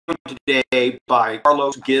today by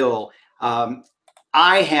Carlos Gil.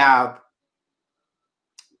 I have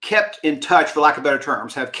kept in touch, for lack of better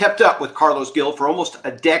terms, have kept up with Carlos Gil for almost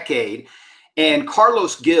a decade. And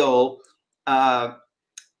Carlos Gil, I'm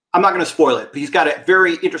not going to spoil it, but he's got a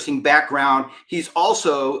very interesting background. He's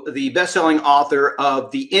also the best-selling author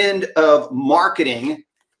of The End of Marketing,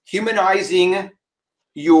 Humanizing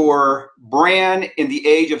Your Brand in the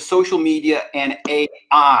Age of Social Media and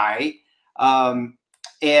AI.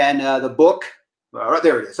 The book, right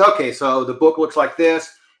there it is. Okay, so the book looks like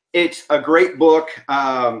this. It's a great book.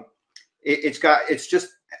 It's just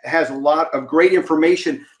has a lot of great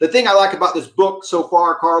information. The thing I like about this book so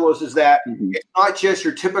far, Carlos, is that it's not just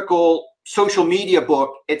your typical social media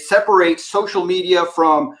book. It separates social media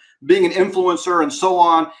from being an influencer and so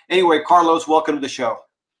on. Anyway, Carlos, welcome to the show.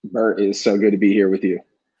 Bert, it is so good to be here with you.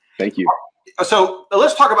 Thank you. So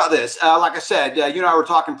let's talk about this. Like I said, you and I were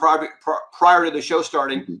talking prior to the show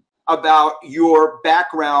starting about your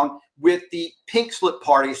background with the Pink Slip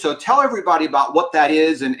Party. So tell everybody about what that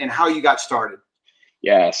is and how you got started.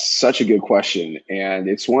 Yeah, such a good question. And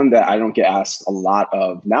it's one that I don't get asked a lot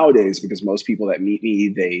of nowadays because most people that meet me,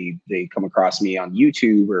 they come across me on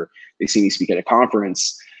YouTube or they see me speak at a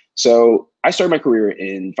conference. So I started my career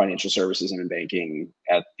in financial services and in banking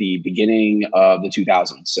at the beginning of the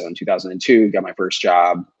 2000s. So in 2002, got my first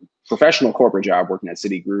job, professional corporate job working at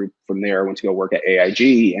Citigroup. From there, I went to go work at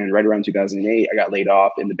AIG. And right around 2008, I got laid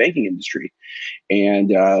off in the banking industry. And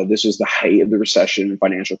this was the height of the recession and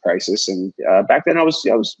financial crisis. And back then I was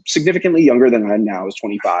significantly younger than I am now. I was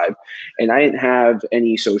 25 and I didn't have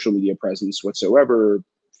any social media presence whatsoever.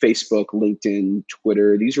 Facebook, LinkedIn,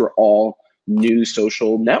 Twitter, these were all new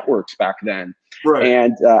social networks back then. Right.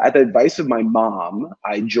 And at the advice of my mom,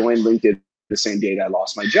 I joined LinkedIn the same day that I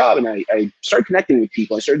lost my job. And I started connecting with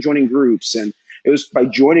people. I started joining groups. And it was by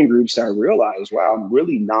joining groups that I realized, wow, I'm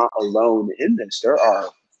really not alone in this. There are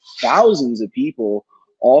thousands of people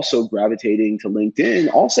also gravitating to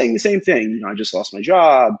LinkedIn, all saying the same thing. You know, I just lost my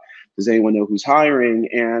job. Does anyone know who's hiring?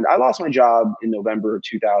 And I lost my job in November of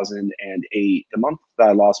 2008. The month that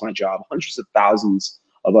I lost my job, hundreds of thousands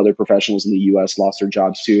of other professionals in the US lost their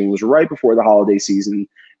jobs too. And it was right before the holiday season.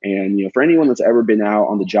 And, you know, for anyone that's ever been out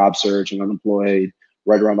on the job search and unemployed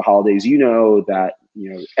right around the holidays, you know that,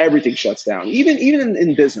 you know, everything shuts down, even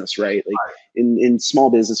in business, right? Like in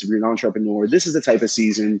small business, if you're an entrepreneur, this is the type of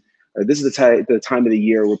season, or this is the time of the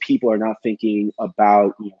year where people are not thinking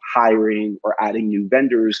about, you know, hiring or adding new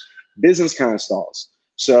vendors. Business kind of stalls.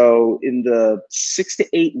 So in the 6 to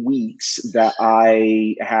 8 weeks that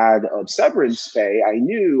I had of severance pay, I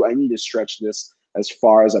knew I need to stretch this as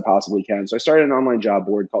far as I possibly can. So I started an online job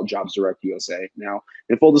board called Jobs Direct USA. Now,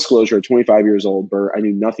 in full disclosure, at 25 years old, Bert, I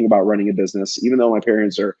knew nothing about running a business. Even though my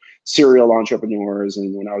parents are serial entrepreneurs,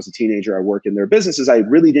 and when I was a teenager, I worked in their businesses, I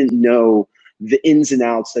really didn't know the ins and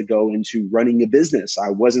outs that go into running a business. I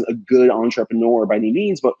wasn't a good entrepreneur by any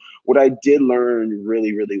means, but what I did learn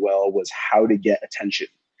really, really well was how to get attention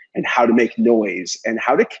and how to make noise and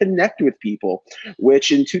how to connect with people,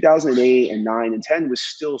 which in 2008 and 9 and 10 was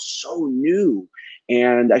still so new.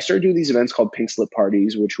 And I started doing these events called Pink Slip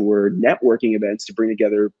Parties, which were networking events to bring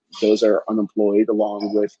together those that are unemployed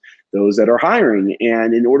along with those that are hiring.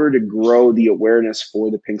 And in order to grow the awareness for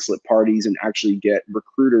the Pink Slip Parties and actually get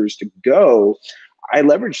recruiters to go, I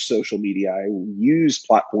leveraged social media. I used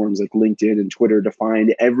platforms like LinkedIn and Twitter to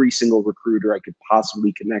find every single recruiter I could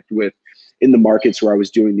possibly connect with in the markets where I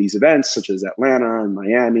was doing these events, such as Atlanta and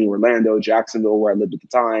Miami, Orlando, Jacksonville, where I lived at the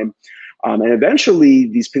time. And eventually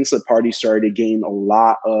these Pink Slip Parties started to gain a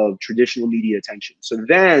lot of traditional media attention. So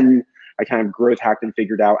then I kind of growth hacked and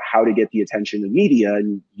figured out how to get the attention of media,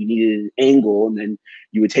 and you needed an angle, and then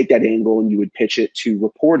you would take that angle and you would pitch it to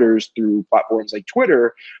reporters through platforms like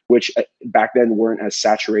Twitter, which back then weren't as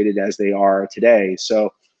saturated as they are today.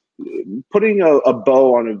 So putting a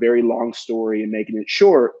bow on a very long story and making it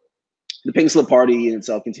short, the Pink Slip Party in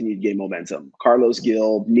itself continued to gain momentum. Carlos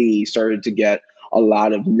Gil, me, started to get a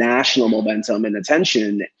lot of national momentum and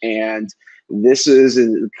attention. And this is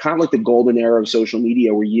kind of like the golden era of social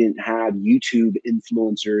media, where you didn't have YouTube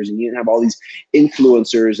influencers and you didn't have all these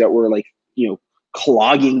influencers that were like, you know,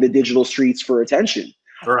 clogging the digital streets for attention.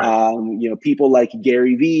 Right. You know, people like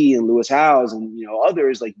Gary Vee and Lewis Howes and, you know,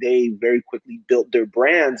 others, like they very quickly built their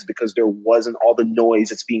brands because there wasn't all the noise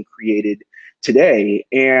that's being created today.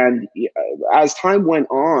 And as time went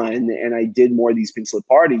on and I did more of these Pink Slip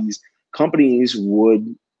Parties, companies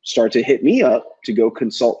would start to hit me up to go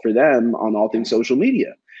consult for them on all things social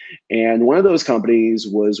media. And one of those companies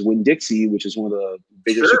was Winn-Dixie, which is one of the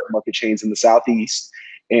bigger supermarket chains in the Southeast.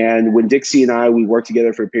 And Winn-Dixie and we worked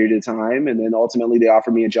together for a period of time. And then ultimately they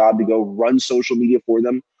offered me a job to go run social media for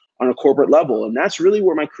them on a corporate level. And that's really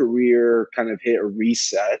where my career kind of hit a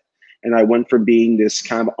reset. And I went from being this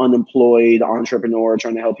kind of unemployed entrepreneur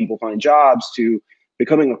trying to help people find jobs to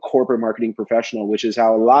becoming a corporate marketing professional, which is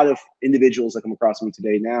how a lot of individuals that come across me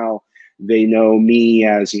today now, they know me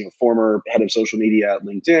as, former head of social media at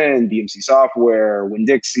LinkedIn, BMC Software,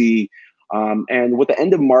 Winn-Dixie. And what the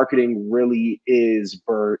end of marketing really is,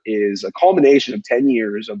 Bert, is a culmination of 10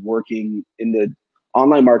 years of working in the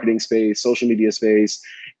online marketing space, social media space.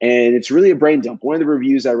 And it's really a brain dump. One of the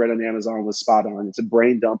reviews I read on Amazon was spot on. It's a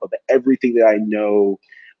brain dump of everything that I know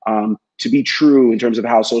to be true in terms of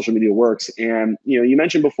how social media works. And, you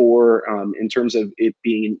mentioned before, in terms of it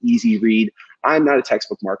being an easy read, I'm not a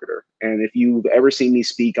textbook marketer. And if you've ever seen me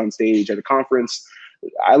speak on stage at a conference,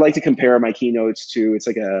 I like to compare my keynotes to, it's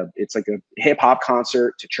like a hip hop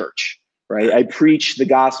concert to church, right? I preach the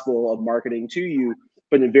gospel of marketing to you,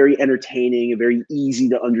 but in a very entertaining, a very easy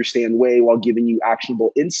to understand way while giving you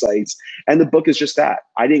actionable insights. And the book is just that.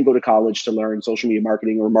 I didn't go to college to learn social media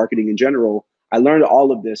marketing or marketing in general. I learned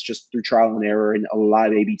all of this just through trial and error and a lot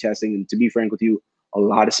of A/B testing. And to be frank with you, a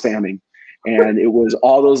lot of spamming. And it was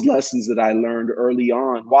all those lessons that I learned early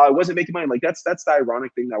on while I wasn't making money. Like that's the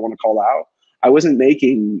ironic thing that I want to call out. I wasn't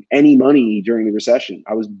making any money during the recession.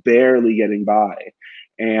 I was barely getting by.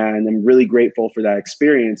 And I'm really grateful for that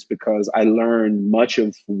experience because I learned much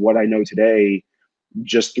of what I know today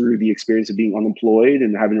just through the experience of being unemployed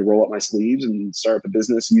and having to roll up my sleeves and start up a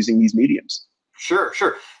business using these mediums. Sure.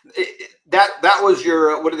 That was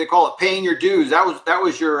your, what do they call it? Paying your dues. That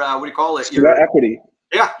was your, what do you call it? Sweat equity.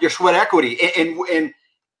 Yeah, your sweat equity. And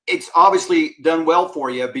it's obviously done well for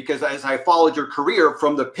you because as I followed your career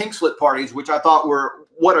from the pink slip parties, which I thought were,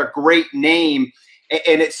 what a great name.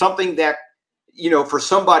 And it's something that, for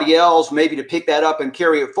somebody else, maybe to pick that up and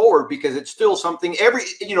carry it forward, because it's still something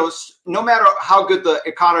no matter how good the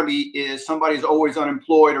economy is, somebody's always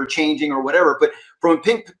unemployed or changing or whatever. But from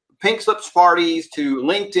pink slips parties to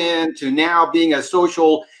LinkedIn to now being a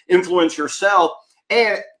social influencer yourself,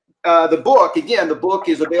 and the book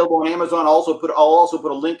is available on Amazon. I'll also put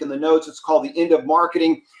a link in the notes. It's called The End of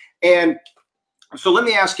Marketing. And so let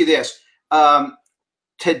me ask you this.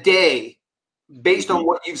 Today, based on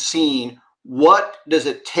what you've seen, what does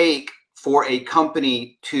it take for a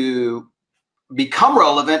company to become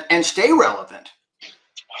relevant and stay relevant?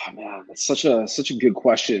 Oh man, that's such a good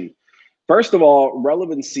question. First of all,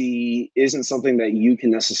 relevancy isn't something that you can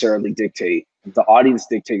necessarily dictate. The audience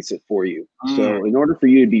dictates it for you. So in order for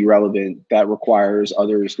you to be relevant, that requires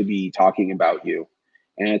others to be talking about you.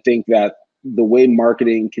 And I think that the way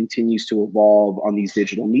marketing continues to evolve on these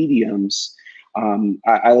digital mediums,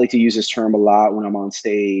 I like to use this term a lot when I'm on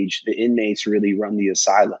stage. The inmates really run the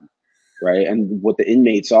asylum, right? And what the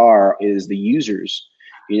inmates are is the users.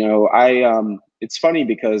 It's funny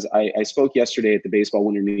because I spoke yesterday at the baseball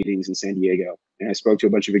winter meetings in San Diego, and I spoke to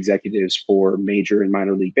a bunch of executives for major and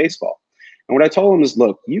minor league baseball. And what I told them is,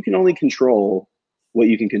 look, you can only control what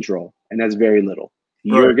you can control, and that's very little.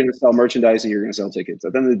 You're going to sell merchandise and you're going to sell tickets.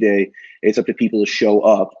 At the end of the day, it's up to people to show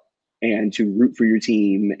up and to root for your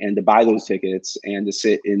team and to buy those tickets and to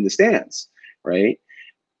sit in the stands, right?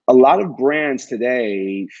 A lot of brands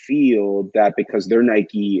today feel that because they're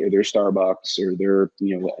Nike or they're Starbucks or they're,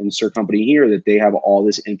 insert company here, that they have all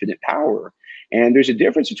this infinite power. And there's a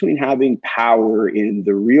difference between having power in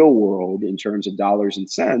the real world in terms of dollars and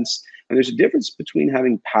cents. And there's a difference between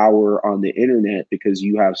having power on the internet because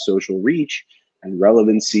you have social reach and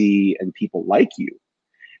relevancy and people like you.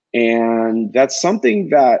 And that's something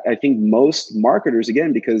that I think most marketers,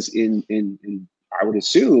 again, because in I would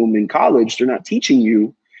assume in college, they're not teaching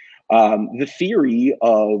you the theory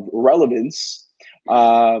of relevance.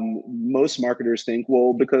 Most marketers think,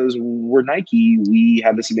 well, because we're Nike, we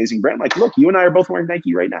have this amazing brand. Like, look, you and I are both wearing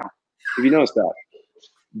Nike right now, if you notice that.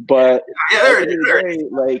 But at the end of the day,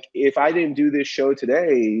 like, if I didn't do this show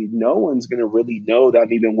today, no one's going to really know that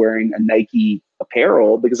I'm even wearing a Nike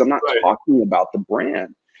apparel because I'm not talking about the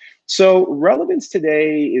brand. So relevance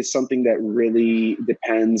today is something that really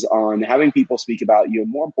depends on having people speak about you, and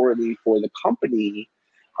more importantly, for the company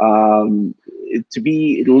to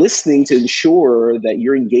be listening to ensure that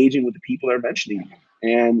you're engaging with the people that are mentioning you.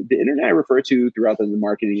 And the internet I refer to throughout the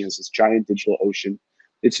marketing as this giant digital ocean.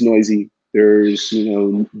 It's noisy. There's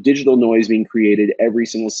digital noise being created every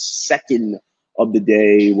single second of the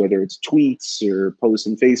day, whether it's tweets or posts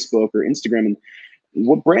on Facebook or Instagram. And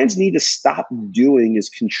what brands need to stop doing is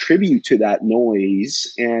contribute to that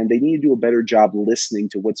noise, and they need to do a better job listening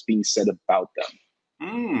to what's being said about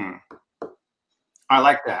them. I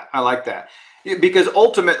like that. I like that. Because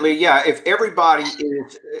ultimately, yeah, if everybody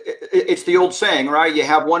is, it's the old saying, right? You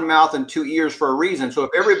have one mouth and two ears for a reason. So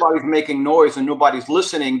if everybody's making noise and nobody's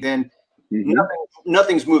listening, then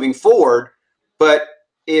nothing's moving forward. But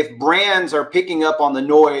if brands are picking up on the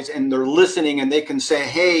noise and they're listening and they can say,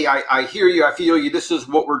 hey, I hear you, I feel you, this is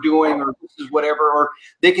what we're doing, or this is whatever, or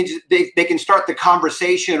they can just, they can start the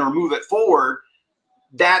conversation or move it forward,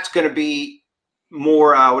 that's going to be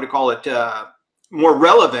more, what do you call it, more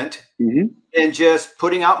relevant than just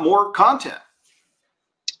putting out more content.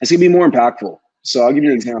 It's going to be more impactful. So I'll give you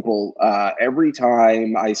an example. Every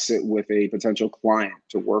time I sit with a potential client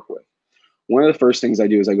to work with, one of the first things I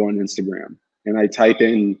do is I go on Instagram and I type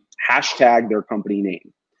in hashtag their company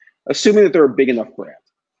name, assuming that they're a big enough brand.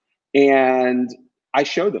 And I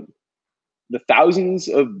show them the thousands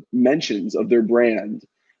of mentions of their brand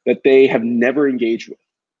that they have never engaged with.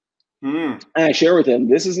 And I share with them,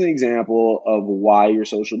 this is an example of why your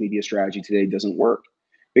social media strategy today doesn't work.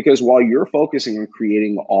 Because while you're focusing on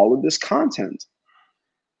creating all of this content,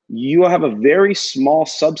 you have a very small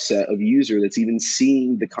subset of user that's even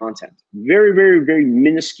seeing the content. Very, very, very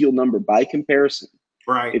minuscule number by comparison.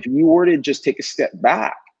 Right. If you were to just take a step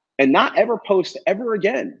back and not ever post ever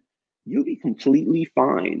again, you'll be completely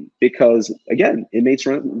fine. Because again, inmates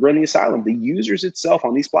run the asylum. The users itself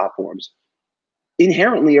on these platforms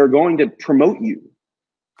inherently are going to promote you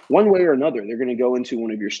one way or another. They're going to go into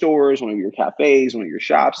one of your stores, one of your cafes, one of your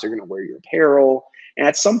shops. They're going to wear your apparel. And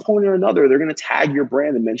at some point or another, they're going to tag your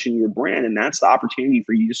brand and mention your brand. And that's the opportunity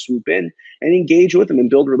for you to swoop in and engage with them and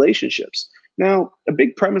build relationships. Now, a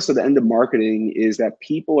big premise of the end of marketing is that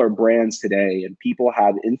people are brands today and people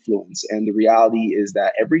have influence. And the reality is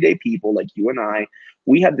that everyday people like you and I,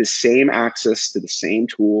 we have the same access to the same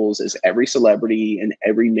tools as every celebrity and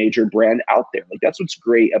every major brand out there. Like, that's what's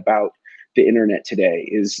great about the internet today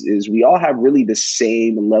is we all have really the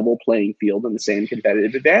same level playing field and the same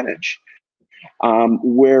competitive advantage.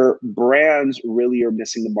 Where brands really are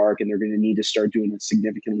missing the mark and they're going to need to start doing a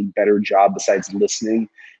significantly better job besides listening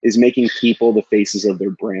is making people the faces of their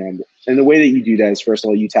brand. And the way that you do that is, first of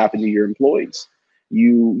all, you tap into your employees.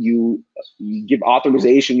 You give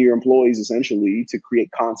authorization to your employees essentially to create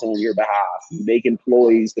content on your behalf. You make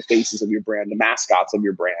employees the faces of your brand, the mascots of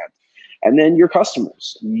your brand. And then your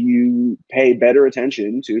customers, you pay better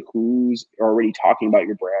attention to who's already talking about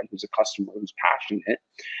your brand, who's a customer, who's passionate.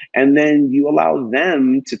 And then you allow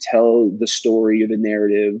them to tell the story or the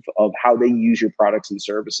narrative of how they use your products and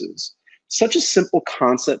services. Such a simple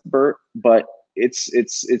concept, Bert, but it's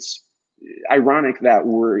ironic that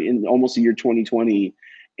we're in almost the year 2020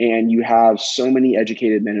 and you have so many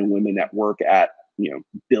educated men and women that work at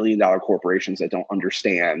billion-dollar corporations that don't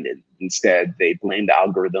understand, and instead they blame the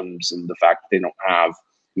algorithms and the fact that they don't have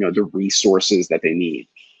the resources that they need.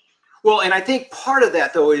 Well, and I think part of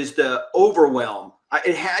that though is the overwhelm.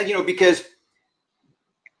 It had, because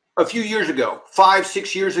a few years ago,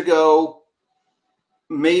 5-6 years ago,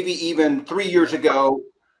 maybe even 3 years ago,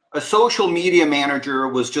 a social media manager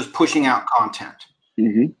was just pushing out content.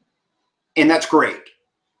 And that's great.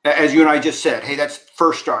 As you and I just said, hey, that's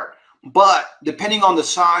first start. But depending on the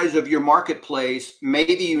size of your marketplace,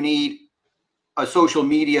 maybe you need a social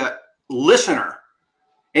media listener.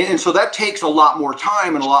 And so that takes a lot more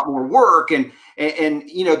time and a lot more work. And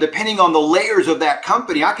depending on the layers of that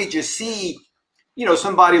company, I could just see,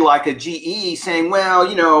 somebody like a GE saying,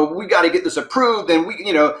 well, we got to get this approved. And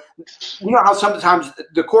you know how sometimes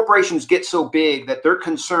the corporations get so big that they're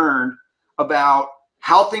concerned about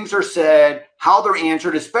how things are said, how they're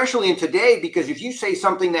answered, especially in today, because if you say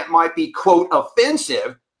something that might be, quote,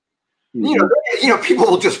 offensive, people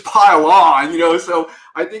will just pile on, so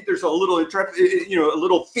I think there's a little, a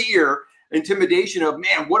little fear, intimidation of,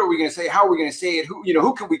 man, what are we going to say? How are we going to say it?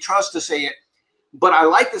 Who can we trust to say it? But I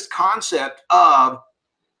like this concept of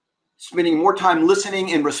spending more time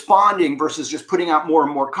listening and responding versus just putting out more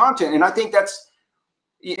and more content. And I think that's,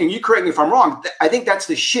 and you correct me if I'm wrong, I think that's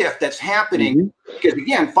the shift that's happening. Because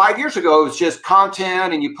again, 5 years ago, it was just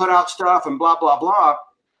content and you put out stuff and blah, blah, blah.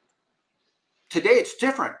 Today, it's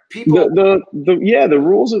different. People, the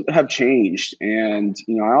rules have changed. And,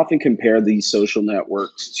 I often compare these social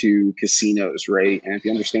networks to casinos, right? And if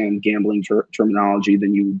you understand gambling terminology,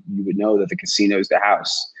 then you would know that the casino is the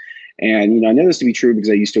house. And, I know this to be true because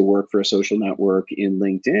I used to work for a social network in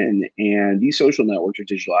LinkedIn, and these social networks are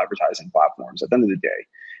digital advertising platforms. At the end of the day,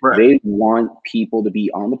 right, they want people to be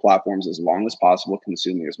on the platforms as long as possible,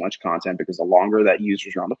 consuming as much content, because the longer that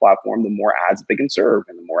users are on the platform, the more ads that they can serve,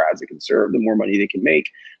 and the more ads they can serve, the more money they can make.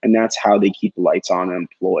 And that's how they keep the lights on and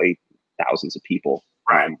employ thousands of people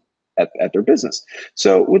at their business.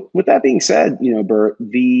 So with that being said, Bert,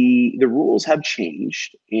 the rules have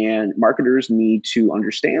changed, and marketers need to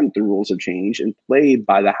understand the rules have changed and play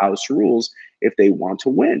by the house rules if they want to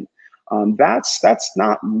win. That's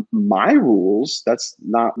not my rules. That's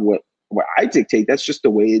not what I dictate. That's just the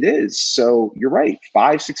way it is. So you're right.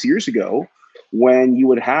 5-6 years ago, when you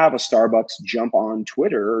would have a Starbucks jump on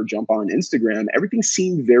Twitter or jump on Instagram, everything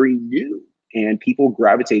seemed very new, and people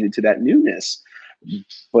gravitated to that newness.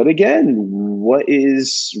 But again, what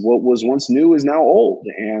was once new is now old.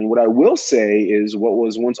 And what I will say is what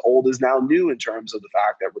was once old is now new in terms of the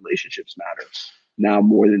fact that relationships matter now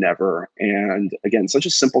more than ever. And again, such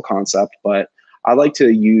a simple concept, but I like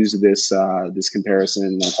to use this this comparison,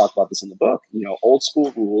 and I talk about this in the book, old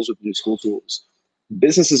school rules with new school tools.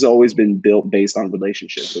 Business has always been built based on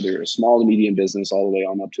relationships, whether you're a small to medium business all the way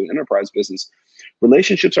on up to an enterprise business.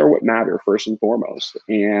 Relationships are what matter first and foremost.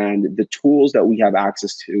 And the tools that we have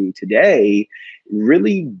access to today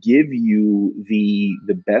really give you the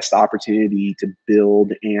best opportunity to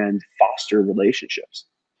build and foster relationships.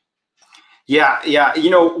 Yeah.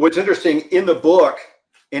 What's interesting in the book,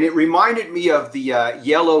 and it reminded me of the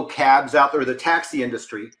yellow cabs out there, the taxi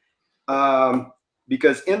industry,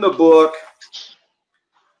 because in the book,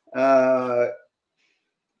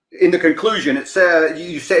 in the conclusion, it says,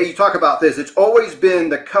 you talk about this. It's always been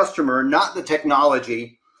the customer, not the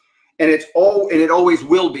technology, and it always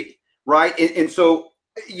will be, right? And so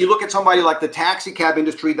you look at somebody like the taxi cab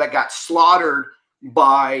industry that got slaughtered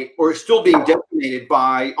by, or is still being decimated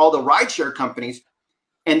by, all the rideshare companies,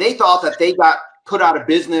 and they thought that they got put out of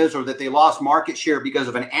business or that they lost market share because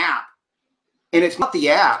of an app, and it's not the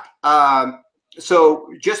app. So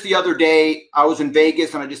just the other day, I was in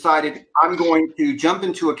Vegas and I decided I'm going to jump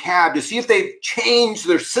into a cab to see if they've changed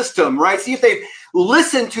their system, right? See if they've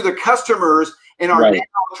listened to the customers and are now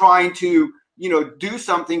trying to, do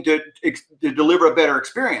something to deliver a better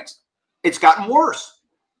experience. It's gotten worse,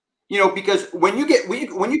 because when you get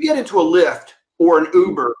into a Lyft or an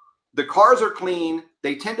Uber, the cars are clean.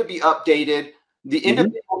 They tend to be updated. The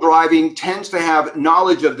individual driving tends to have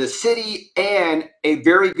knowledge of the city and a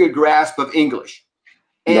very good grasp of English.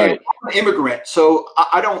 And I'm an immigrant, so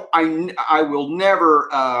I will never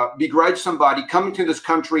begrudge somebody coming to this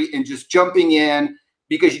country and just jumping in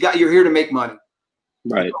because you're here to make money.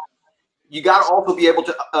 Right. You got to also be able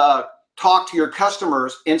to talk to your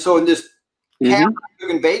customers. And so in this cab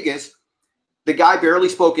in Vegas, the guy barely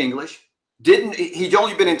spoke English. He'd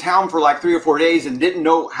only been in town for like 3 or 4 days and didn't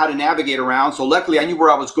know how to navigate around. So luckily I knew where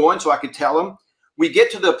I was going, so I could tell him. We get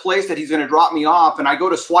to the place that he's going to drop me off, and I go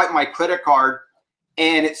to swipe my credit card,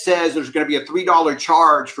 and it says there's going to be a $3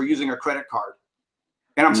 charge for using a credit card.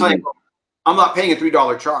 And I'm saying, I'm not paying a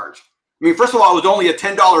 $3 charge. I mean, first of all, it was only a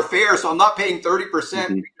 $10 fare, so I'm not paying 30%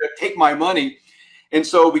 to take my money. And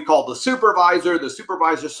so we called the supervisor. The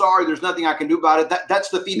supervisor, sorry, there's nothing I can do about it. That's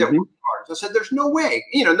the fee that we charge. I said, there's no way.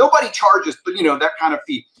 Nobody charges, that kind of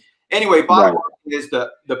fee. Anyway, bottom line is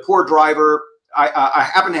the poor driver. I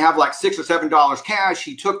happened to have like $6 or $7 cash.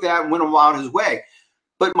 He took that and went on his way.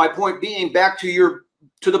 But my point being, back to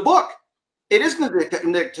the book, it isn't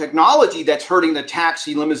the technology that's hurting the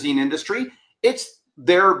taxi limousine industry. It's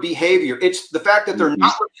their behavior. It's the fact that they're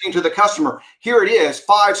not listening to the customer. Here it is,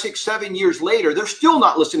 5, 6, 7 years later, they're still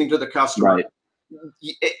not listening to the customer. Right.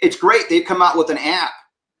 It's great they've come out with an app,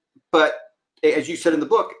 but as you said in the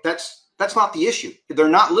book, that's not the issue. They're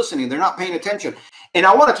not listening. They're not paying attention. And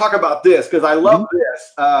I want to talk about this because I love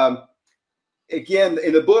this. Again,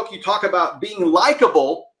 in the book, you talk about being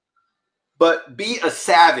likable, but be a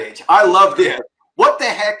savage. I love this. What the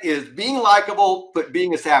heck is being likable but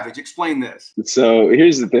being a savage? Explain this. So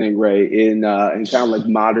here's the thing, right? In kind of like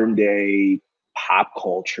modern day pop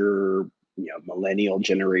culture, millennial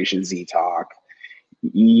Generation Z talk,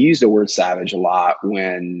 you use the word savage a lot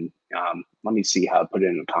when, let me see how to put it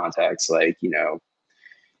in context. Like,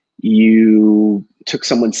 you took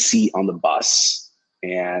someone's seat on the bus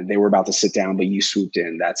and they were about to sit down, but you swooped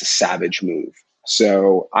in. That's a savage move.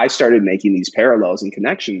 So I started making these parallels and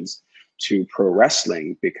connections to pro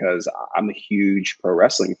wrestling because I'm a huge pro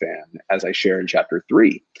wrestling fan, as I share in chapter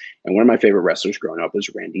 3. And one of my favorite wrestlers growing up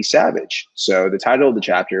was Randy Savage. So the title of the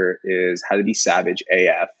chapter is How to Be Savage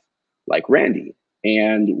AF Like Randy.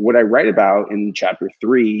 And what I write about in chapter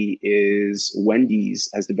 3 is Wendy's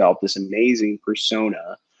has developed this amazing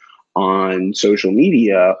persona on social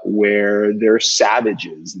media where they're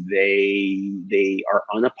savages. They are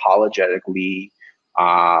unapologetically,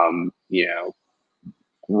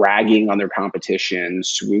 ragging on their competition,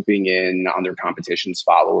 swooping in on their competition's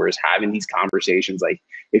followers, having these conversations. Like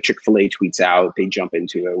if Chick-fil-A tweets out, they jump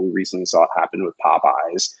into it. We recently saw it happen with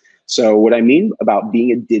Popeyes. So what I mean about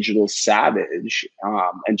being a digital savage,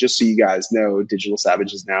 and just so you guys know, digital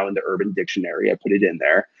savage is now in the Urban Dictionary. I put it in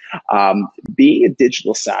there. Being a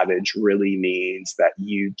digital savage really means that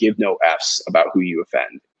you give no Fs about who you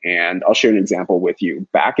offend. And I'll share an example with you.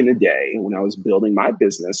 Back in the day, when I was building my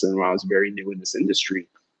business and when I was very new in this industry,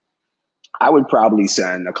 I would probably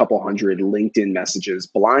send a couple hundred LinkedIn messages,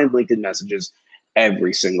 blind LinkedIn messages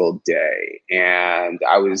every single day. And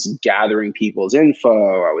I was gathering people's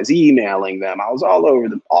info. I was emailing them. I was all over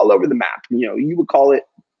the map. You know, you would call it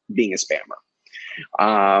being a spammer.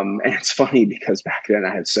 And it's funny because back then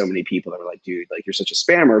I had so many people that were like, dude, like you're such a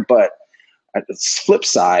spammer. But at the flip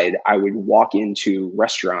side, I would walk into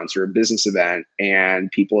restaurants or a business event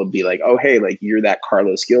and people would be like, oh, hey, like you're that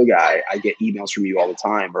Carlos Gil guy. I get emails from you all the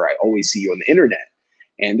time, or I always see you on the internet.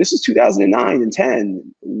 And this is 2009 and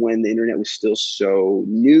 10 when the internet was still so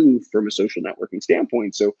new from a social networking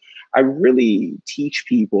standpoint. So I really teach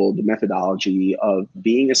people the methodology of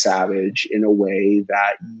being a savage in a way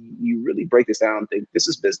that you really break this down and think this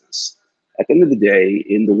is business. At the end of the day,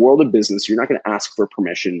 in the world of business, you're not going to ask for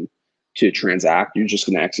permission to transact. You're just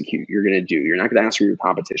going to execute. You're going to do. You're not going to ask for your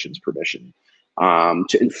competition's permission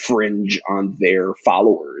to infringe on their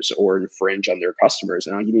followers or infringe on their customers.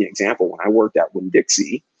 And I'll give you an example. When I worked at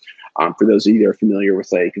Winn-Dixie, for those of you that are familiar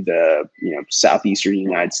with like the southeastern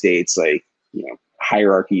United States, like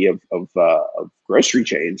hierarchy of grocery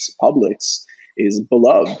chains, Publix is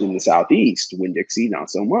beloved in the Southeast. Winn-Dixie, not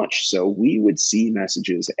so much. So we would see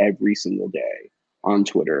messages every single day on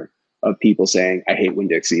Twitter of people saying, I hate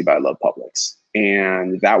Winn-Dixie, but I love Publix.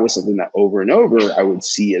 And that was something that over and over I would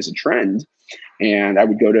see as a trend. And I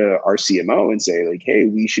would go to our CMO and say, like, hey,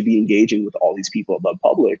 we should be engaging with all these people that love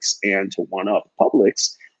Publix. And to one up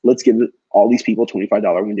Publix, let's give all these people a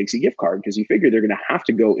 $25 Winn-Dixie gift card, because you figure they're going to have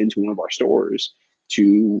to go into one of our stores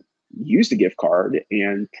to use the gift card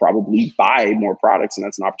and probably buy more products. And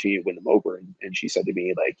that's an opportunity to win them over. And she said to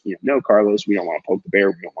me, like, no, Carlos, we don't want to poke the bear.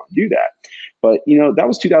 We don't want to do that. But, that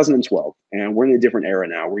was 2012. And we're in a different era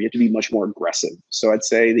now where you have to be much more aggressive. So I'd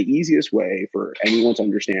say the easiest way for anyone to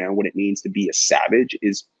understand what it means to be a savage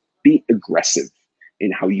is be aggressive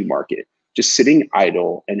in how you market. Just sitting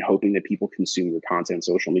idle and hoping that people consume your content on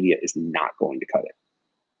social media is not going to cut it.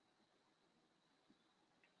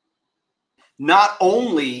 Not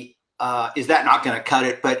only is that not going to cut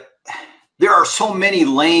it, but there are so many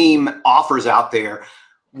lame offers out there.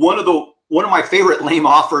 One of my favorite lame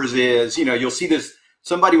offers is, you'll see this,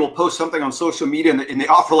 somebody will post something on social media and they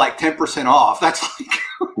offer like 10% off. That's like,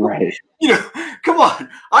 right. Come on,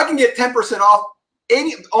 I can get 10% off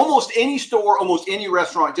almost any store, almost any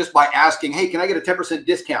restaurant just by asking, hey, can I get a 10%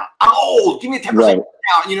 discount? I'm old, give me a 10% discount.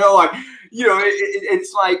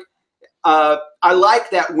 It's like, I like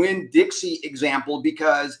that Winn-Dixie example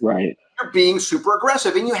because you're being super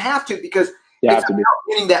aggressive, and you have to, because it's about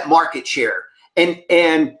getting that market share. And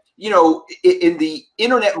in the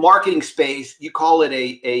internet marketing space, you call it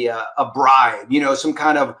a bribe, some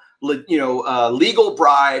kind of legal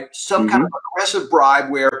bribe, some kind of aggressive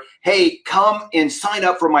bribe where, hey, come and sign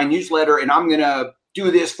up for my newsletter and I'm going to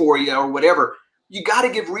do this for you or whatever. You got to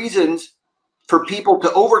give reasons for people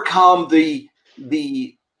to overcome the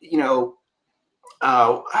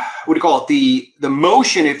what do you call it? The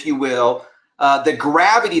motion, if you will, the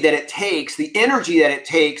gravity that it takes, the energy that it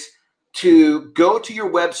takes to go to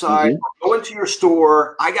your website, go into your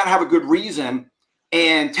store. I got to have a good reason,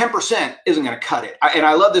 and 10% isn't going to cut it. And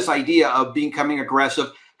I love this idea of becoming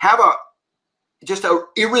aggressive. Have just an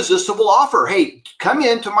irresistible offer. Hey, come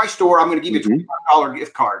into my store. I'm going to give you a $25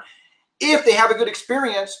 gift card. If they have a good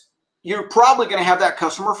experience, you're probably going to have that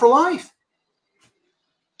customer for life.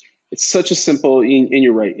 It's such a simple, and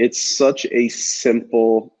you're right, it's such a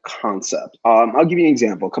simple concept. I'll give you an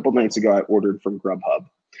example. A couple of nights ago, I ordered from Grubhub,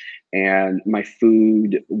 and my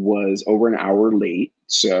food was over an hour late.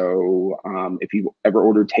 So if you ever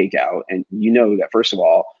ordered takeout, and that, first of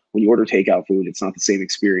all, when you order takeout food, it's not the same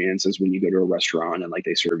experience as when you go to a restaurant and like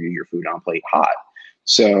they serve you your food on plate hot.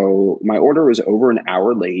 So my order was over an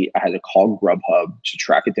hour late. I had to call Grubhub to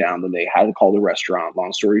track it down. Then they had to call the restaurant.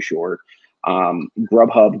 Long story short,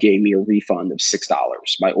 Grubhub gave me a refund of $6.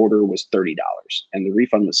 My order was $30 and the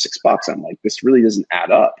refund was $6. I'm like, this really doesn't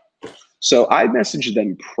add up. So I messaged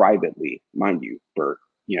them privately, mind you, Bert,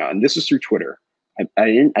 and this is through Twitter. I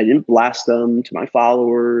didn't blast them to my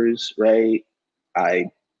followers, right?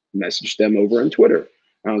 I messaged them over on Twitter.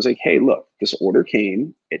 And I was like, hey, look, this order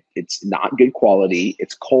came. It's not good quality.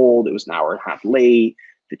 It's cold. It was an hour and a half late.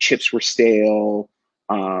 The chips were stale.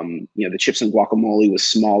 The chips and guacamole was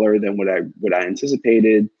smaller than what I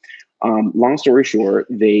anticipated. Long story short,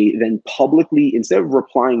 they then publicly, instead of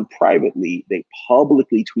replying privately, they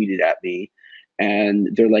publicly tweeted at me, and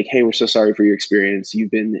they're like, "Hey, we're so sorry for your experience.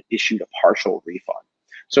 You've been issued a partial refund."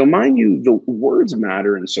 So mind you, the words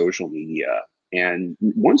matter in social media. And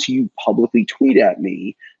once you publicly tweet at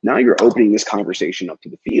me, now you're opening this conversation up to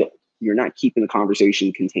the field. You're not keeping the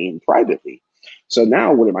conversation contained privately. So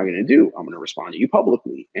now what am I going to do? I'm going to respond to you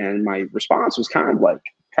publicly. And my response was kind of like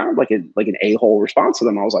an a-hole response to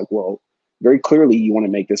them. I was like, well, very clearly you want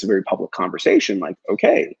to make this a very public conversation. Like,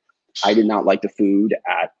 okay, I did not like the food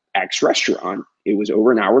at X restaurant. It was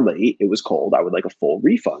over an hour late. It was cold. I would like a full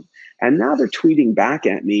refund. And now they're tweeting back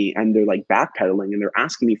at me, and they're like backpedaling, and they're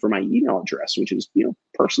asking me for my email address, which is,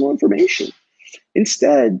 personal information.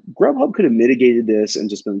 Instead, Grubhub could have mitigated this and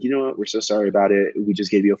just been like, you know what, we're so sorry about it. We just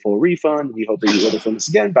gave you a full refund. We hope that you order from us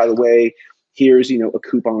again. By the way, here's, a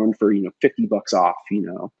coupon for, $50 off,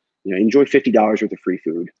 enjoy $50 worth of free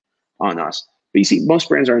food on us. But you see, most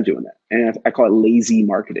brands aren't doing that. And I call it lazy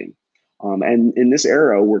marketing. And in this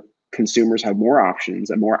era where consumers have more options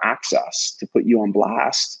and more access to put you on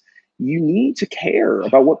blast, you need to care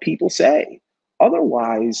about what people say.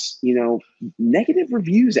 Otherwise, negative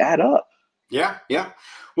reviews add up. Yeah, yeah.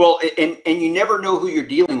 Well, and you never know who you're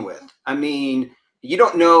dealing with. I mean, you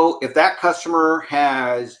don't know if that customer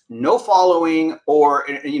has no following, or,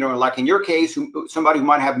 like in your case, somebody who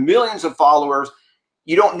might have millions of followers.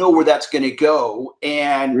 You don't know where that's going to go.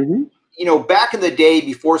 And, back in the day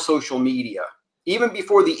before social media, even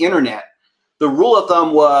before the internet, the rule of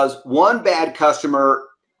thumb was one bad customer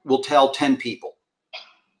will tell 10 people.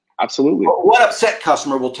 Absolutely. One upset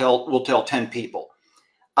customer will tell 10 people.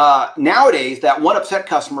 Nowadays, that one upset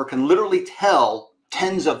customer can literally tell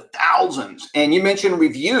tens of thousands. And you mentioned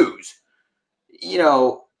reviews.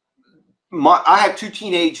 I have 2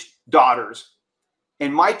 teenage daughters,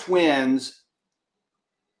 and my twins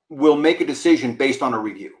will make a decision based on a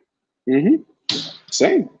review.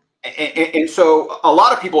 Same. And so a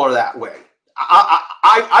lot of people are that way.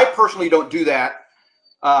 I personally don't do that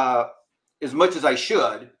as much as I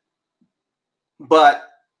should, but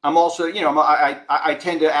I'm also, I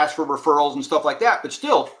tend to ask for referrals and stuff like that. But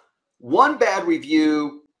still, one bad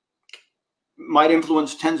review might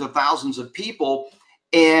influence tens of thousands of people.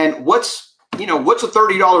 And what's a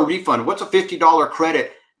 $30 refund? What's a $50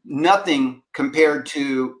 credit? Nothing compared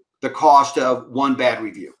to the cost of one bad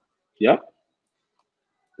review. Yep.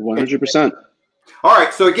 100%. All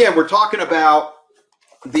right. So again, we're talking about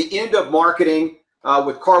the end of marketing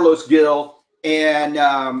with Carlos Gil. And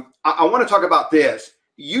I want to talk about this.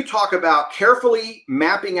 You talk about carefully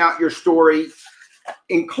mapping out your story,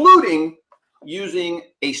 including using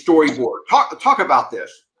a storyboard. Talk about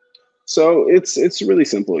this. So it's really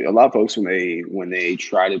simple. A lot of folks, when they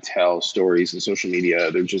try to tell stories in social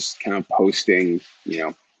media, they're just kind of posting,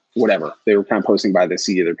 whatever. They were kind of posting by the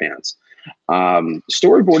seat of their pants.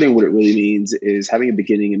 Storyboarding, what it really means is having a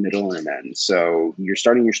beginning, a middle, and an end. So you're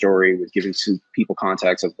starting your story with giving some people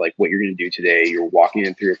context of like what you're going to do today. You're walking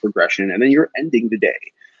in through your progression, and then you're ending the day.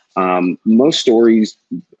 Most stories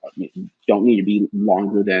don't need to be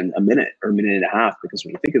longer than a minute or a minute and a half, because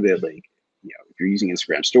when you think of it, like, if you're using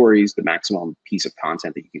Instagram stories, the maximum piece of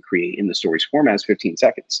content that you can create in the stories format is 15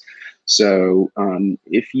 seconds. So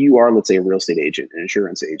if you are, let's say, a real estate agent, an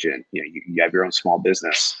insurance agent, you have your own small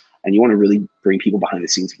business, and you want to really bring people behind the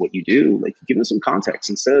scenes of what you do, like, give them some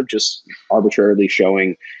context instead of just arbitrarily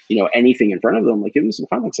showing, anything in front of them. Like, give them some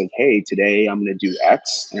context, like, hey, today I'm going to do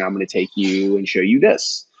X, and I'm going to take you and show you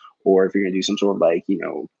this. Or if you're going to do some sort of like,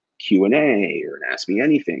 Q&A or an Ask Me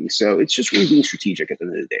Anything. So it's just really being strategic at the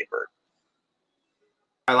end of the day, Bert.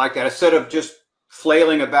 I like that. Instead of just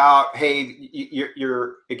flailing about, hey,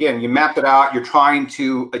 you're again, you mapped it out. You're trying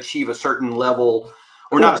to achieve a certain level,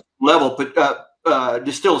 or not level, but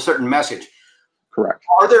distill a certain message. Correct.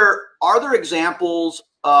 Are there examples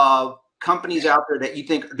of companies out there that you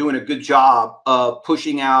think are doing a good job of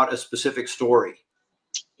pushing out a specific story?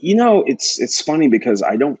 It's funny because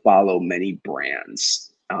I don't follow many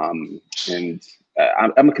brands, and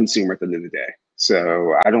I'm a consumer at the end of the day.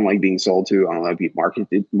 So I don't like being sold to. I don't like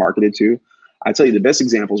being marketed to. I tell you, the best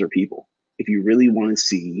examples are people. If you really want to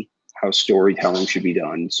see how storytelling should be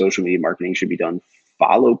done, social media marketing should be done,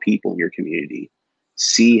 follow people in your community.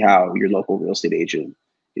 See how your local real estate agent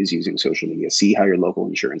is using social media. See how your local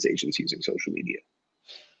insurance agent is using social media.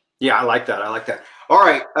 Yeah, I like that. All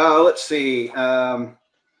right, let's see. I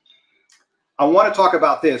want to talk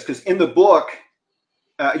about this because in the book,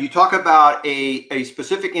 you talk about a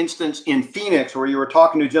specific instance in Phoenix where you were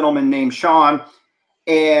talking to a gentleman named Sean,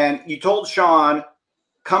 and you told Sean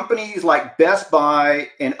companies like Best Buy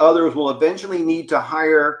and others will eventually need to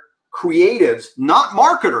hire creatives, not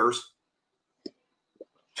marketers,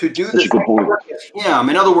 to do Such this a good point. as him?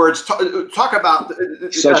 In other words, talk about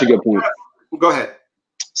Such a good point. Go ahead.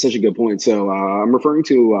 Such a good point. So I'm referring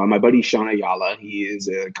to my buddy Sean Ayala. He is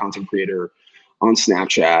a content creator on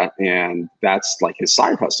Snapchat, and that's like his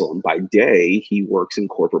side hustle. And by day, he works in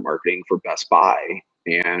corporate marketing for Best Buy.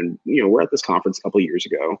 And, you know, we're at this conference a couple of years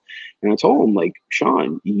ago, and I told him, like,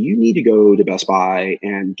 Sean, you need to go to Best Buy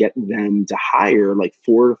and get them to hire like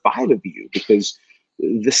 4 or 5 of you, because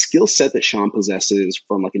the skill set that Sean possesses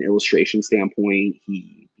from like an illustration standpoint,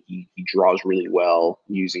 he draws really well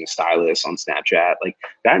using a stylus on Snapchat. Like,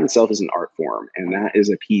 that in itself is an art form, and that is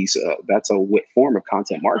a piece that's a form of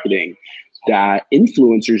content marketing that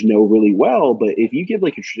influencers know really well. But if you give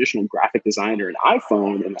like a traditional graphic designer an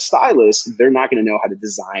iPhone and a stylus, they're not going to know how to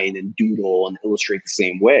design and doodle and illustrate the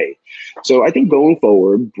same way. So I think going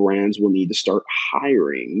forward, brands will need to start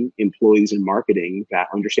hiring employees in marketing that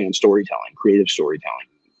understand storytelling, creative storytelling.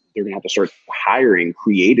 They're going to have to start hiring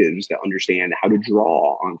creatives that understand how to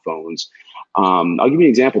draw on phones. I'll give you an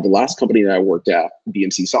example. The last company that I worked at,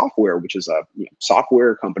 BMC Software, which is a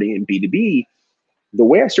software company in B2B, the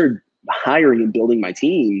way I started hiring and building my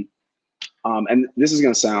team, and this is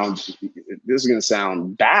going to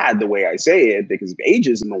sound bad the way I say it because of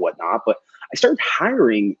ageism and whatnot, but I started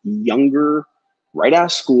hiring younger, right out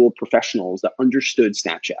of school professionals that understood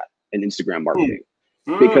Snapchat and Instagram marketing,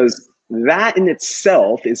 because that in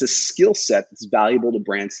itself is a skill set that's valuable to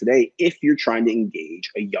brands today if you're trying to engage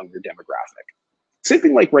a younger demographic.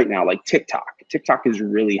 Something like right now, like TikTok. TikTok is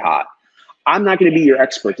really hot. I'm not going to be your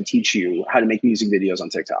expert to teach you how to make music videos on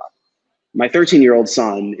TikTok. My 13-year-old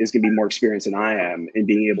son is going to be more experienced than I am in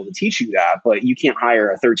being able to teach you that, but you can't hire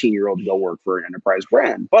a 13-year-old to go work for an enterprise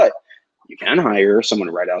brand. But you can hire someone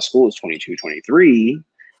right out of school who's 22, 23,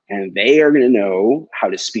 and they are going to know how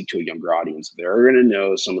to speak to a younger audience. They're going to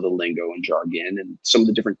know some of the lingo and jargon and some of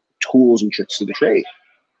the different tools and tricks to the trade.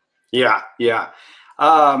 Yeah, yeah.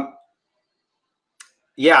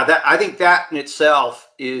 Yeah, I think that in itself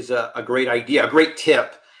is a great idea, a great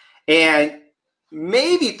tip. And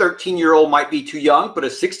maybe 13-year-old might be too young, but a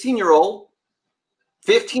 16-year-old,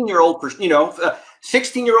 15-year-old,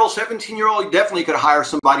 16-year-old, 17-year-old, you definitely could hire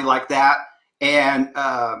somebody like that. And,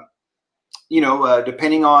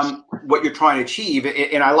 depending on what you're trying to achieve.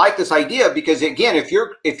 And I like this idea because, again, if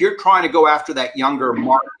you're trying to go after that younger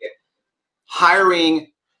market,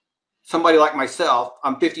 hiring somebody like myself,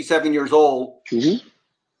 I'm 57 years old. Mm-hmm.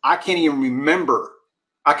 I can't even remember.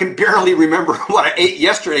 I can barely remember what I ate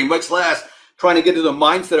yesterday, much less trying to get to the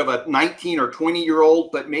mindset of a 19 or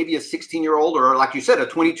 20-year-old, but maybe a 16-year-old, or like you said, a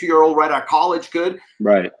 22-year-old right out of college could.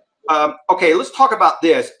 Right. Okay, let's talk about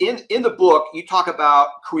this. In the book, you talk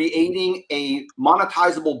about creating a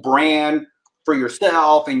monetizable brand for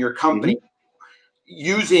yourself and your company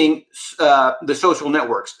using the social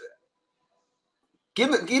networks.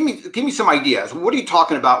 Give me some ideas. What are you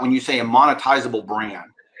talking about when you say a monetizable brand?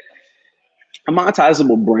 A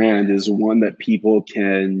monetizable brand is one that people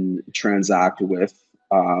can transact with,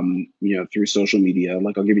 through social media.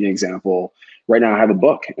 Like, I'll give you an example. Right now I have a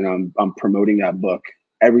book, and I'm promoting that book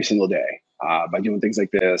every single day by doing things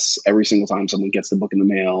like this. Every single time someone gets the book in the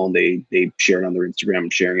mail, they share it on their Instagram, I'm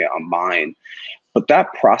sharing it on mine. But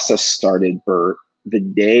that process started, Bert, the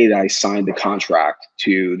day that I signed the contract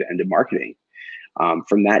to the end of marketing.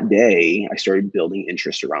 From that day, I started building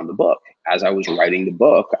interest around the book. As I was writing the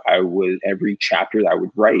book, every chapter that I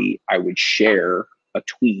would write, I would share a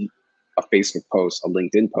tweet, a Facebook post, a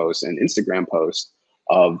LinkedIn post, an Instagram post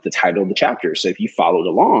of the title of the chapter. So if you followed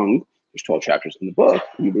along, there's 12 chapters in the book,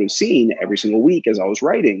 you would have seen every single week as I was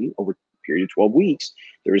writing over a period of 12 weeks,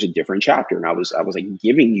 there was a different chapter. And I was like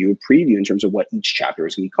giving you a preview in terms of what each chapter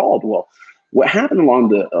is going to be called. Well, what happened along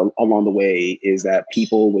the way is that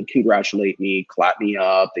people would congratulate me, clap me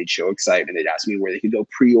up, they'd show excitement, they'd ask me where they could go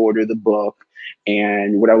pre-order the book.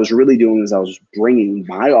 And what I was really doing is I was bringing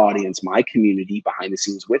my audience, my community behind the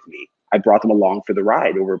scenes with me. I brought them along for the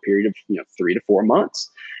ride over a period of 3 to 4 months.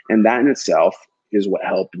 And that in itself is what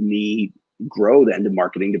helped me grow the end of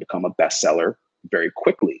marketing to become a bestseller very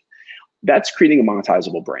quickly. That's creating a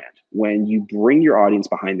monetizable brand. When you bring your audience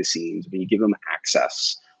behind the scenes, when you give them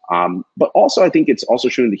access, but also I think it's also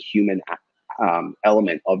showing the human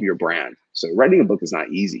element of your brand. So writing a book is not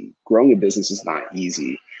easy. Growing a business is not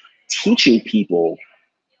easy. Teaching people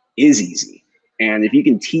is easy. And if you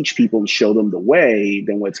can teach people and show them the way,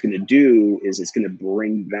 then what it's going to do is it's going to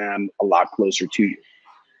bring them a lot closer to you.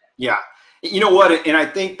 Yeah. You know what? And I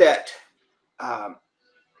think that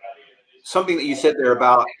something that you said there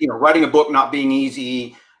about, writing a book not being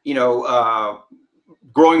easy,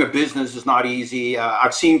 growing a business is not easy.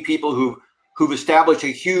 I've seen people who've established a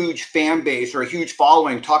huge fan base or a huge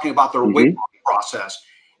following talking about their weight loss process.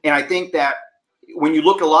 And I think that when you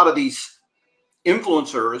look at a lot of these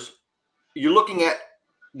influencers, you're looking at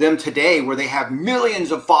them today where they have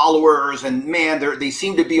millions of followers, and man, they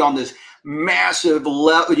seem to be on this massive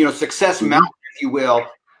level, success mountain, if you will,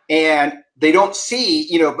 and they don't see,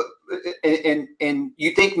 and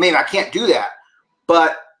you think, man, I can't do that.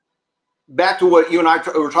 But back to what you and I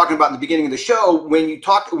were talking about in the beginning of the show, when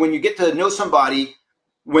you get to know somebody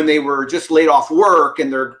when they were just laid off work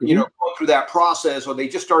and they're going through that process, or they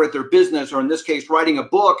just started their business, or in this case writing a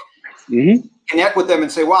book, connect with them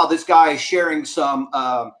and say, wow, this guy is sharing some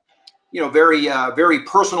very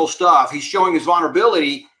personal stuff. He's showing his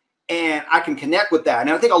vulnerability, and I can connect with that. And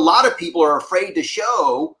I think a lot of people are afraid to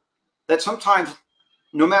show that sometimes,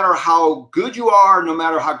 no matter how good you are, no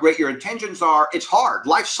matter how great your intentions are, it's hard.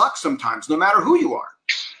 Life sucks sometimes, no matter who you are.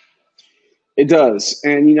 It does.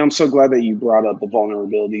 And, I'm so glad that you brought up the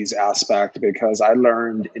vulnerabilities aspect, because I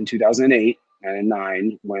learned in 2008 and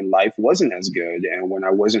 2009, when life wasn't as good and when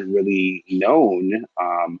I wasn't really known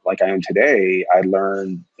like I am today, I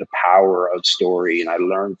learned the power of story, and I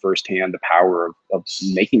learned firsthand the power of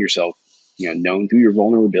making yourself known through your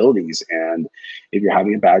vulnerabilities. And if you're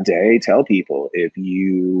having a bad day, tell people. If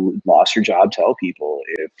you lost your job, tell people.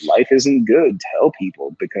 If life isn't good, tell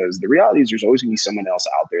people, because the reality is there's always gonna be someone else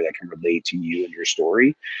out there that can relate to you and your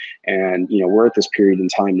story. And we're at this period in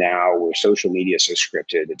time now where social media is so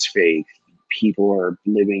scripted, it's fake. People are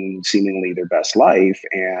living seemingly their best life,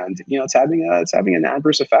 and it's having an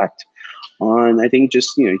adverse effect on, I think,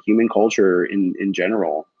 just human culture in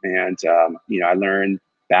general. And I learned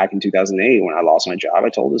back in 2008, when I lost my job, I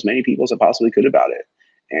told as many people as I possibly could about it.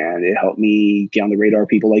 And it helped me get on the radar of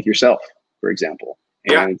people like yourself, for example.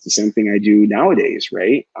 And it's the same thing I do nowadays,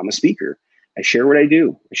 right? I'm a speaker. I share what I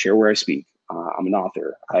do. I share where I speak. I'm an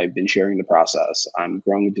author. I've been sharing the process. I'm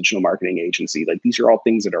growing a digital marketing agency. Like, these are all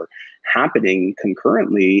things that are happening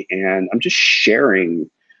concurrently. And I'm just sharing.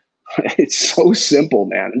 It's so simple,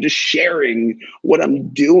 man. I'm just sharing what I'm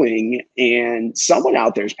doing, and someone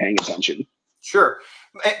out there is paying attention. Sure.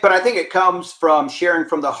 But I think it comes from sharing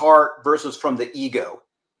from the heart versus from the ego.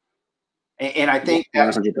 And I think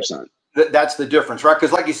 100%. That's the difference, right?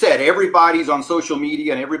 Because like you said, everybody's on social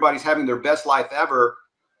media and everybody's having their best life ever.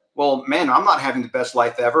 Well, man, I'm not having the best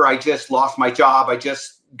life ever. I just lost my job. I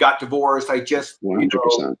just got divorced. I just,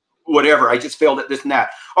 100%. Whatever. I just failed at this and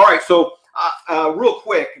that. All right. So real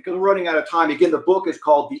quick, because we're running out of time. Again, the book is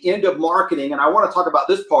called The End of Marketing. And I want to talk about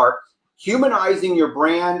this part: humanizing your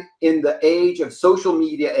brand in the age of social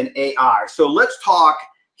media and AI. So let's talk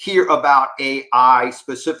here about AI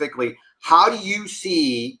specifically. How do you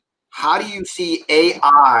see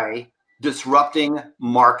AI disrupting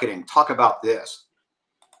marketing? Talk about this.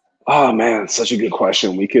 Oh man, such a good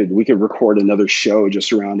question. We could record another show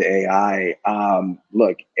just around AI.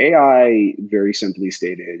 Look, AI, very simply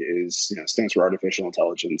stated, is stands for artificial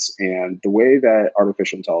intelligence, and the way that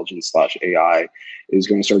artificial intelligence / AI is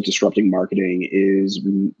going to start disrupting marketing is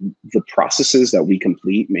the processes that we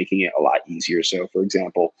complete, making it a lot easier. So, for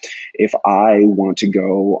example, if I want to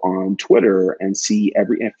go on Twitter and see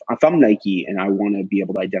if I'm Nike and I want to be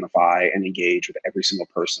able to identify and engage with every single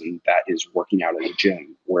person that is working out in the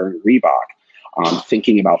gym, wearing Reebok,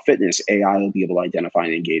 thinking about fitness, AI will be able to identify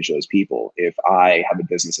and engage those people. If I have a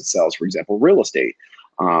business that sells, for example, real estate,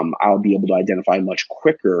 I'll be able to identify much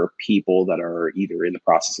quicker people that are either in the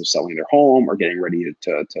process of selling their home or getting ready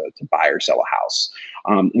to buy or sell a house.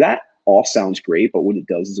 That all sounds great, but what it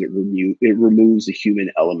does is it removes the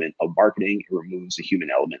human element of marketing. It removes the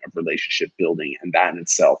human element of relationship building, and that in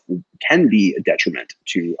itself can be a detriment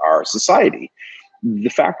to our society. The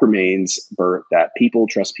fact remains, Bert, that people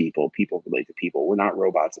trust people. People relate to people. We're not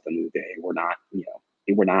robots at the end of the day. We're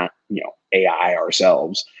not AI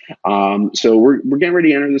ourselves. So we're getting ready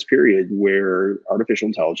to enter this period where artificial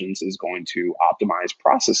intelligence is going to optimize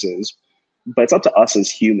processes, but it's up to us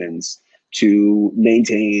as humans to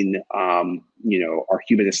maintain, our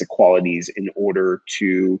humanistic qualities in order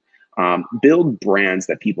to build brands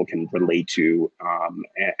that people can relate to,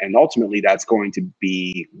 and ultimately that's going to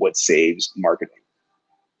be what saves marketing.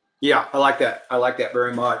 Yeah, I like that. I like that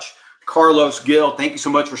very much. Carlos Gil, thank you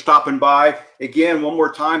so much for stopping by. Again, one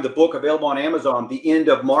more time, the book available on Amazon, The End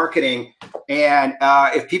of Marketing. And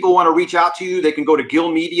if people want to reach out to you, they can go to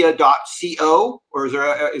gilmedia.co, or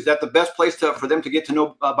is that the best place for them to get to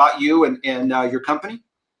know about you and your company?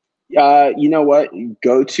 You know what?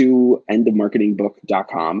 Go to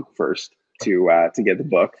endofmarketingbook.com first to get the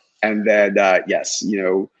book. And then, yes,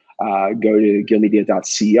 go to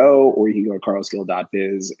gilmedia.co, or you can go to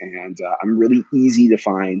carlosgil.biz. And I'm really easy to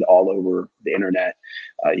find all over the internet.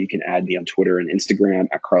 You can add me on Twitter and Instagram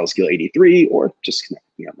at carlosgil83, or just connect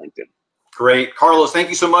with me on LinkedIn. Great. Carlos, thank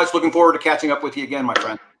you so much. Looking forward to catching up with you again, my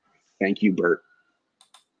friend. Thank you, Bert.